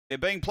They're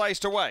being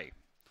placed away.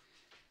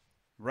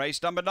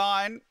 Race number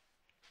 9.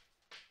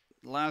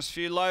 Last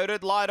few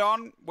loaded. Light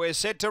on. We're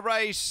set to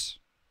race.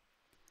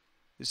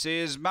 This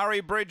is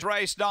Murray-Bridge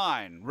Race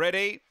 9.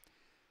 Ready?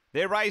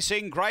 They're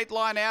racing. Great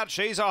line out.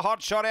 She's a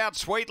hot shot out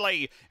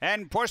sweetly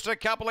and pushed a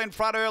couple in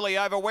front early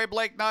over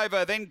Weblek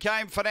Nova. Then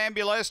came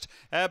Funambulist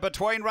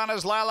between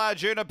runners Lala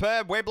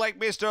Juniper. Weblek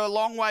missed her a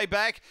long way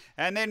back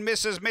and then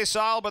Mrs.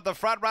 Missile. But the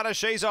front runner,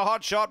 She's a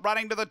Hot Shot,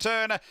 running to the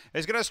turn,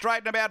 is going to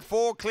straighten about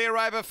 4 clear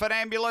over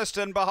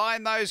Funambulist. And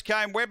behind those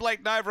came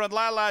Weblek Nova and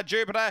Lala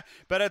Jupiter.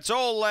 But it's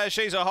all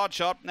She's a Hot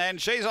Shot.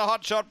 And She's a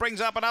Hot Shot brings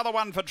up another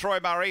one for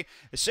Troy Murray.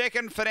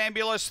 Second,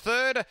 Funambulist.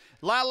 Third,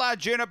 Lala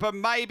Juniper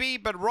maybe,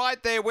 but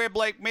right there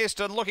Weblek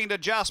missed and looking to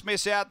just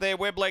miss out there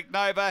Weblek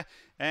Nova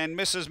and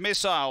Mrs.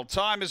 Missile.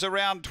 Time is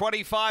around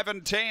 25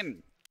 and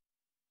 10.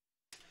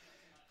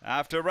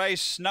 After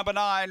race number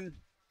 9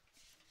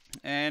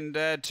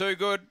 and too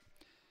good.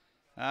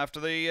 After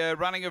the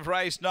running of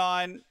race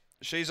 9,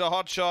 She's a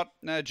Hot Shot.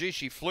 Gee,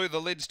 she flew the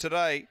lids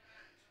today.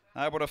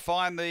 Able to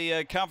find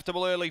the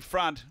comfortable early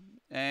front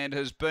and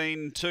has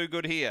been too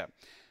good here.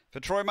 For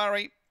Troy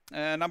Murray,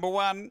 number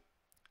 1,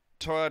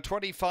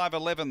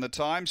 25.11 the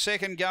time.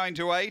 Second going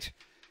to 8.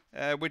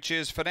 Which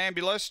is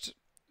Funambulist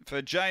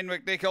for Jane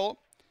McNichol.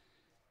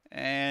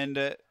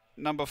 And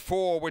number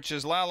 4, which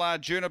is Lala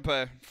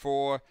Juniper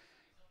for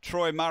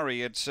Troy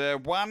Murray. It's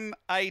 1,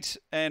 8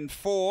 and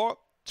 4,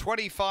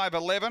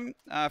 25.11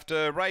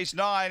 after race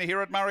 9 here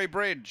at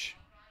Murray-Bridge.